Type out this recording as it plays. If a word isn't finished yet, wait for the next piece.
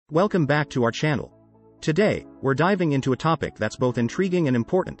Welcome back to our channel. Today, we're diving into a topic that's both intriguing and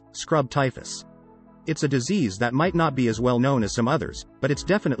important: scrub typhus. It's a disease that might not be as well known as some others, but it's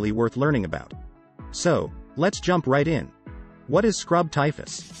definitely worth learning about. So, let's jump right in. What is scrub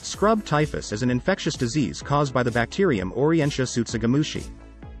typhus? Scrub typhus is an infectious disease caused by the bacterium Orientia tsutsugamushi.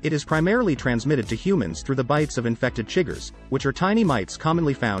 It is primarily transmitted to humans through the bites of infected chiggers, which are tiny mites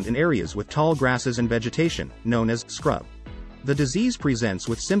commonly found in areas with tall grasses and vegetation, known as scrub. The disease presents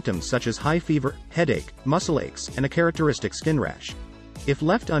with symptoms such as high fever, headache, muscle aches, and a characteristic skin rash. If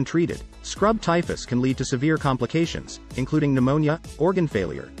left untreated, scrub typhus can lead to severe complications, including pneumonia, organ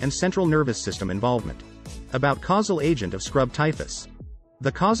failure, and central nervous system involvement. About causal agent of scrub typhus.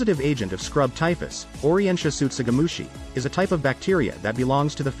 The causative agent of scrub typhus, Orientia tsutsugamushi, is a type of bacteria that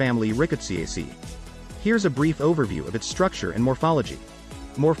belongs to the family Rickettsial. Here's a brief overview of its structure and morphology.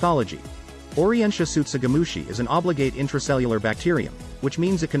 Morphology. Orientia tsutsugamushi is an obligate intracellular bacterium, which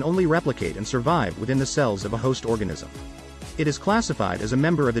means it can only replicate and survive within the cells of a host organism. It is classified as a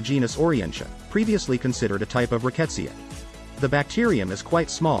member of the genus Orientia, previously considered a type of Rickettsial. The bacterium is quite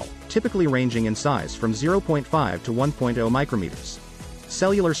small, typically ranging in size from 0.5 to 1.0 micrometers.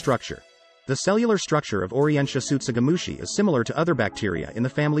 Cellular structure. The cellular structure of Orientia tsutsugamushi is similar to other bacteria in the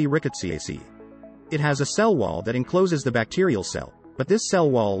family Rickettsiaceae. It has a cell wall that encloses the bacterial cell, but this cell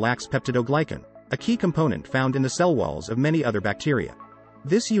wall lacks peptidoglycan, a key component found in the cell walls of many other bacteria.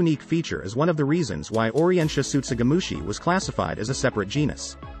 This unique feature is one of the reasons why Orientia tsutsugamushi was classified as a separate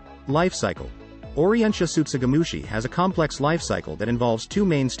genus. Life cycle. Orientia tsutsugamushi has a complex life cycle that involves two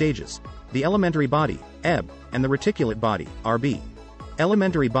main stages: the elementary body, Eb, and the reticulate body, Rb.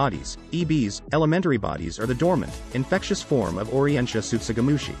 Elementary bodies, EBs, elementary bodies are the dormant, infectious form of Orientia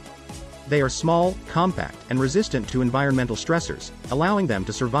tsutsugamushi. They are small, compact, and resistant to environmental stressors, allowing them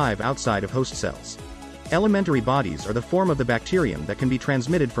to survive outside of host cells. Elementary bodies are the form of the bacterium that can be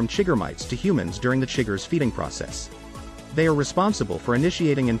transmitted from chigger mites to humans during the chigger's feeding process. They are responsible for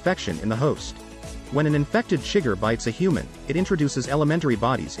initiating infection in the host. When an infected chigger bites a human, it introduces elementary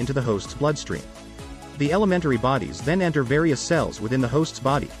bodies into the host's bloodstream. The elementary bodies then enter various cells within the host's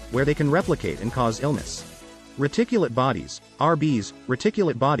body, where they can replicate and cause illness. Reticulate bodies, RBs,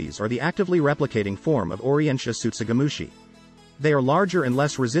 reticulate bodies are the actively replicating form of Orientia tsutsugamushi. They are larger and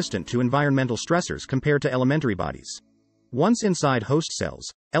less resistant to environmental stressors compared to elementary bodies. Once inside host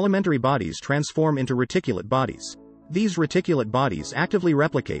cells, elementary bodies transform into reticulate bodies. These reticulate bodies actively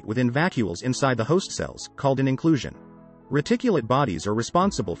replicate within vacuoles inside the host cells, called an inclusion. Reticulate bodies are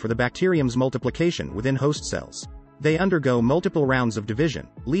responsible for the bacterium's multiplication within host cells. They undergo multiple rounds of division,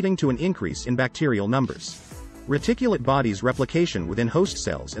 leading to an increase in bacterial numbers. Reticulate bodies' replication within host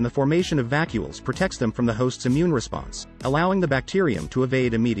cells and the formation of vacuoles protects them from the host's immune response, allowing the bacterium to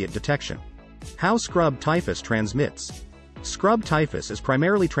evade immediate detection. How scrub typhus transmits. Scrub typhus is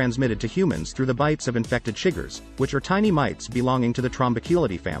primarily transmitted to humans through the bites of infected chiggers, which are tiny mites belonging to the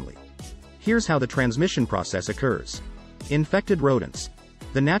Trombiculidae family. Here's how the transmission process occurs. Infected rodents.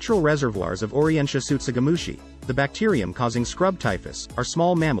 The natural reservoirs of Orientia tsutsugamushi, the bacterium causing scrub typhus, are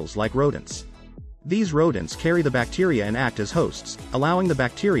small mammals like rodents. These rodents carry the bacteria and act as hosts, allowing the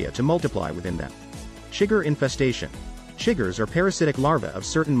bacteria to multiply within them. Chigger infestation. Chiggers are parasitic larvae of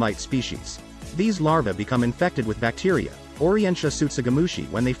certain mite species. These larvae become infected with bacteria, Orientia tsutsugamushi,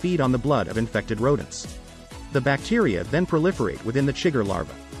 when they feed on the blood of infected rodents. The bacteria then proliferate within the chigger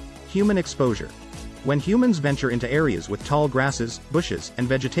larva. Human exposure. When humans venture into areas with tall grasses, bushes, and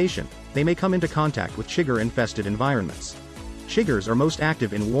vegetation, they may come into contact with chigger-infested environments. Chiggers are most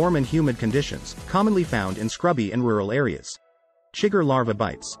active in warm and humid conditions, commonly found in scrubby and rural areas. Chigger larva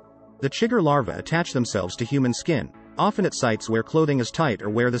bites. The chigger larvae attach themselves to human skin, often at sites where clothing is tight or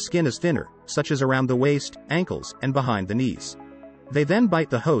where the skin is thinner, such as around the waist, ankles, and behind the knees. They then bite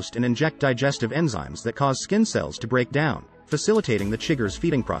the host and inject digestive enzymes that cause skin cells to break down, facilitating the chigger's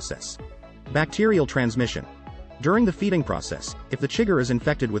feeding process. Bacterial transmission. During the feeding process, if the chigger is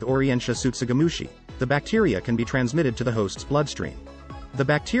infected with Orientia tsutsugamushi, the bacteria can be transmitted to the host's bloodstream. The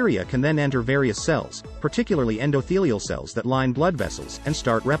bacteria can then enter various cells, particularly endothelial cells that line blood vessels, and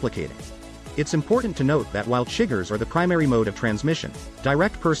start replicating. It's important to note that while chiggers are the primary mode of transmission,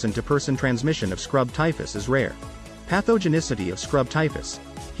 direct person-to-person transmission of scrub typhus is rare. Pathogenicity of scrub typhus.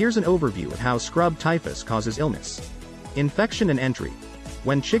 Here's an overview of how scrub typhus causes illness. Infection and entry.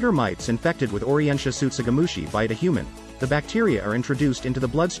 When chigger mites infected with Orientia tsutsugamushi bite a human, the bacteria are introduced into the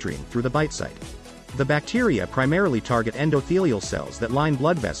bloodstream through the bite site. The bacteria primarily target endothelial cells that line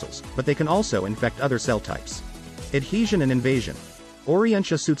blood vessels, but they can also infect other cell types. Adhesion and invasion.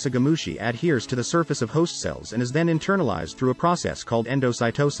 Orientia tsutsugamushi adheres to the surface of host cells and is then internalized through a process called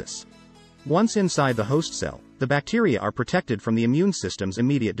endocytosis. Once inside the host cell, the bacteria are protected from the immune system's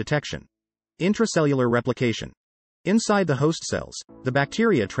immediate detection. Intracellular replication. Inside the host cells, the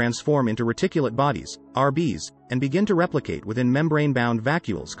bacteria transform into reticulate bodies, RBs, and begin to replicate within membrane-bound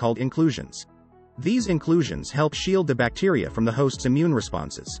vacuoles called inclusions. These inclusions help shield the bacteria from the host's immune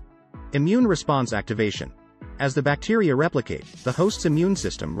responses. Immune response activation. As the bacteria replicate, the host's immune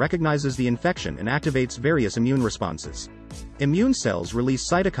system recognizes the infection and activates various immune responses. Immune cells release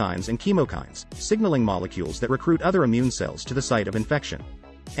cytokines and chemokines, signaling molecules that recruit other immune cells to the site of infection.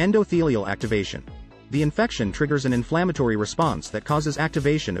 Endothelial activation. The infection triggers an inflammatory response that causes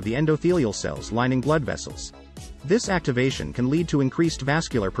activation of the endothelial cells lining blood vessels. This activation can lead to increased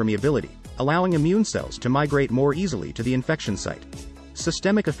vascular permeability, allowing immune cells to migrate more easily to the infection site.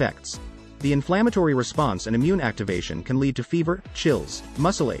 Systemic effects. The inflammatory response and immune activation can lead to fever, chills,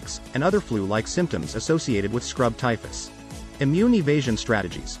 muscle aches, and other flu-like symptoms associated with scrub typhus. Immune evasion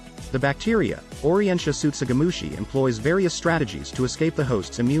strategies. The bacteria, Orientia tsutsugamushi, employs various strategies to escape the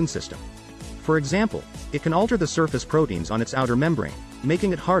host's immune system. For example, it can alter the surface proteins on its outer membrane,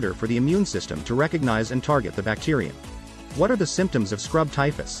 making it harder for the immune system to recognize and target the bacterium. What are the symptoms of scrub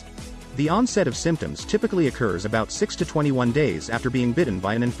typhus? The onset of symptoms typically occurs about 6 to 21 days after being bitten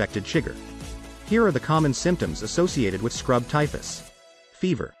by an infected chigger. Here are the common symptoms associated with scrub typhus.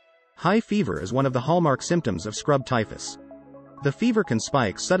 Fever. High fever is one of the hallmark symptoms of scrub typhus. The fever can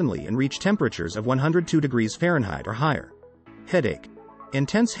spike suddenly and reach temperatures of 102 degrees Fahrenheit or higher. Headache.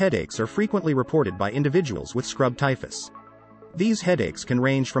 Intense headaches are frequently reported by individuals with scrub typhus. These headaches can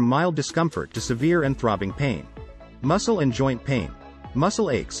range from mild discomfort to severe and throbbing pain. Muscle and joint pain.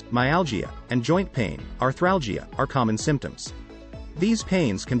 Muscle aches, myalgia, and joint pain, arthralgia, are common symptoms. These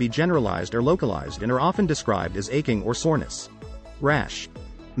pains can be generalized or localized and are often described as aching or soreness. Rash.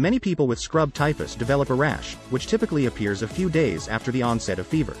 Many people with scrub typhus develop a rash, which typically appears a few days after the onset of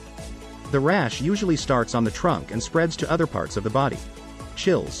fever. The rash usually starts on the trunk and spreads to other parts of the body.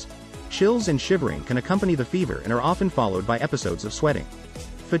 Chills. Chills and shivering can accompany the fever and are often followed by episodes of sweating.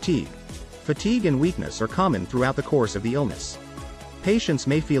 Fatigue. Fatigue and weakness are common throughout the course of the illness. Patients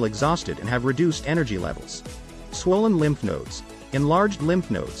may feel exhausted and have reduced energy levels. Swollen lymph nodes. Enlarged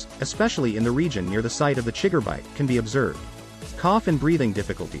lymph nodes, especially in the region near the site of the chigger bite, can be observed. Cough and breathing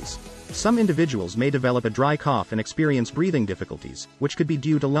difficulties. Some individuals may develop a dry cough and experience breathing difficulties, which could be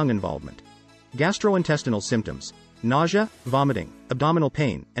due to lung involvement. Gastrointestinal symptoms. Nausea, vomiting, abdominal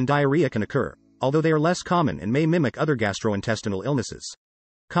pain, and diarrhea can occur, although they are less common and may mimic other gastrointestinal illnesses.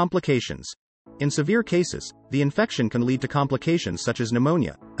 Complications. In severe cases, the infection can lead to complications such as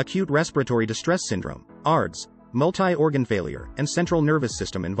pneumonia, acute respiratory distress syndrome, ARDS, multi-organ failure, and central nervous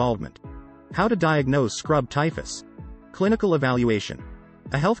system involvement. How to diagnose scrub typhus? Clinical evaluation.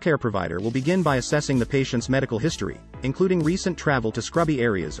 A healthcare provider will begin by assessing the patient's medical history, including recent travel to scrubby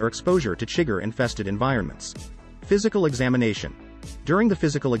areas or exposure to chigger-infested environments. Physical examination. During the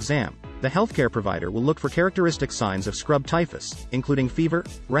physical exam, the healthcare provider will look for characteristic signs of scrub typhus, including fever,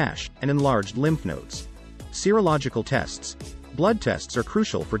 rash, and enlarged lymph nodes. Serological tests. Blood tests are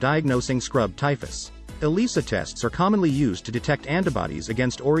crucial for diagnosing scrub typhus. ELISA tests are commonly used to detect antibodies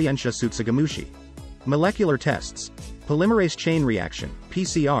against Orientia tsutsugamushi. Molecular tests. Polymerase chain reaction,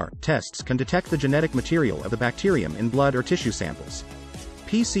 PCR, tests can detect the genetic material of the bacterium in blood or tissue samples.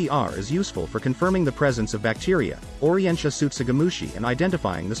 PCR is useful for confirming the presence of bacteria, Orientia tsutsugamushi, and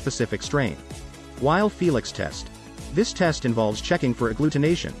identifying the specific strain. Weil-Felix test. This test involves checking for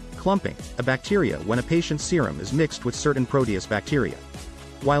agglutination, clumping, a bacteria when a patient's serum is mixed with certain Proteus bacteria.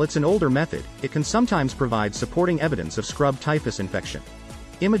 While it's an older method, it can sometimes provide supporting evidence of scrub typhus infection.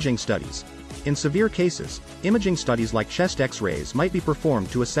 Imaging studies. In severe cases, imaging studies like chest X-rays might be performed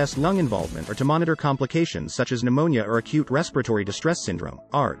to assess lung involvement or to monitor complications such as pneumonia or acute respiratory distress syndrome,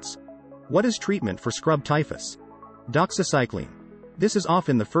 ARDS. What is treatment for scrub typhus? Doxycycline. This is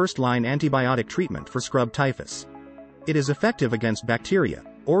often the first-line antibiotic treatment for scrub typhus. It is effective against bacteria,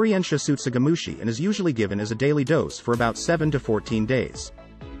 Orientia tsutsugamushi, and is usually given as a daily dose for about 7 to 14 days.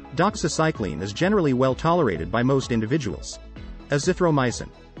 Doxycycline is generally well tolerated by most individuals. Azithromycin.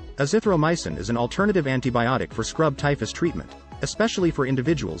 Azithromycin is an alternative antibiotic for scrub typhus treatment, especially for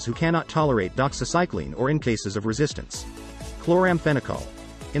individuals who cannot tolerate doxycycline or in cases of resistance. Chloramphenicol.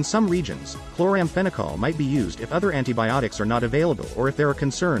 In some regions, chloramphenicol might be used if other antibiotics are not available or if there are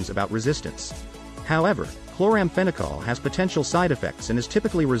concerns about resistance. However, chloramphenicol has potential side effects and is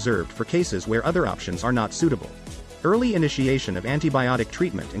typically reserved for cases where other options are not suitable. Early initiation of antibiotic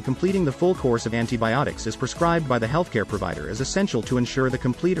treatment and completing the full course of antibiotics is prescribed by the healthcare provider as essential to ensure the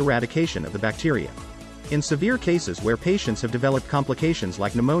complete eradication of the bacteria. In severe cases where patients have developed complications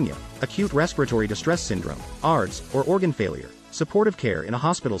like pneumonia, acute respiratory distress syndrome, ARDS, or organ failure, supportive care in a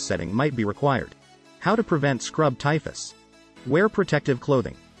hospital setting might be required. How to prevent scrub typhus. Wear protective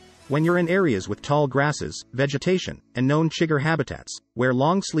clothing. When you're in areas with tall grasses, vegetation, and known chigger habitats, wear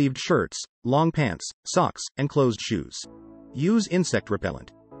long-sleeved shirts, long pants, socks, and closed shoes. Use insect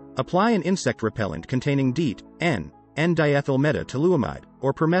repellent. Apply an insect repellent containing DEET, N-diethylmetatoluamide,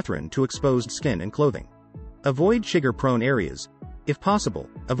 or permethrin to exposed skin and clothing. Avoid chigger-prone areas. If possible,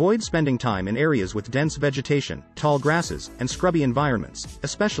 avoid spending time in areas with dense vegetation, tall grasses, and scrubby environments,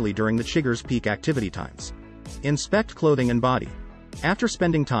 especially during the chigger's peak activity times. Inspect clothing and body. After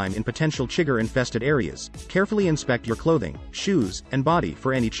spending time in potential chigger-infested areas, carefully inspect your clothing, shoes, and body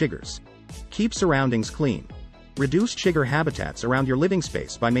for any chiggers. Keep surroundings clean. Reduce chigger habitats around your living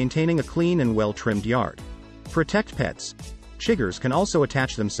space by maintaining a clean and well-trimmed yard. Protect pets. Chiggers can also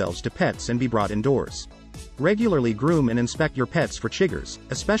attach themselves to pets and be brought indoors. Regularly groom and inspect your pets for chiggers,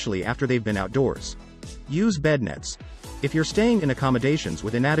 especially after they've been outdoors. Use bed nets. If you're staying in accommodations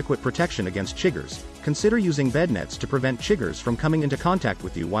with inadequate protection against chiggers, consider using bed nets to prevent chiggers from coming into contact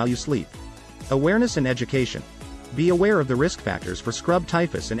with you while you sleep. Awareness and education. Be aware of the risk factors for scrub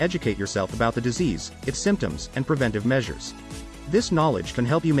typhus and educate yourself about the disease, its symptoms, and preventive measures. This knowledge can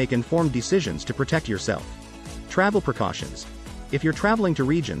help you make informed decisions to protect yourself. Travel precautions. If you're traveling to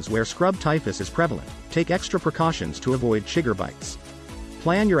regions where scrub typhus is prevalent, take extra precautions to avoid chigger bites.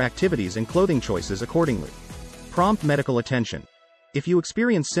 Plan your activities and clothing choices accordingly. Prompt medical attention. If you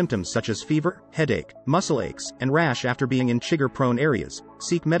experience symptoms such as fever, headache, muscle aches, and rash after being in chigger-prone areas,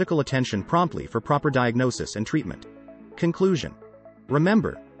 seek medical attention promptly for proper diagnosis and treatment. Conclusion.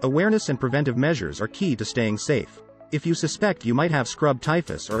 Remember, awareness and preventive measures are key to staying safe. If you suspect you might have scrub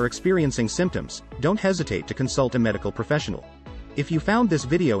typhus or are experiencing symptoms, don't hesitate to consult a medical professional. If you found this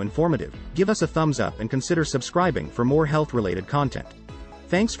video informative, give us a thumbs up and consider subscribing for more health-related content.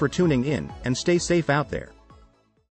 Thanks for tuning in, and stay safe out there.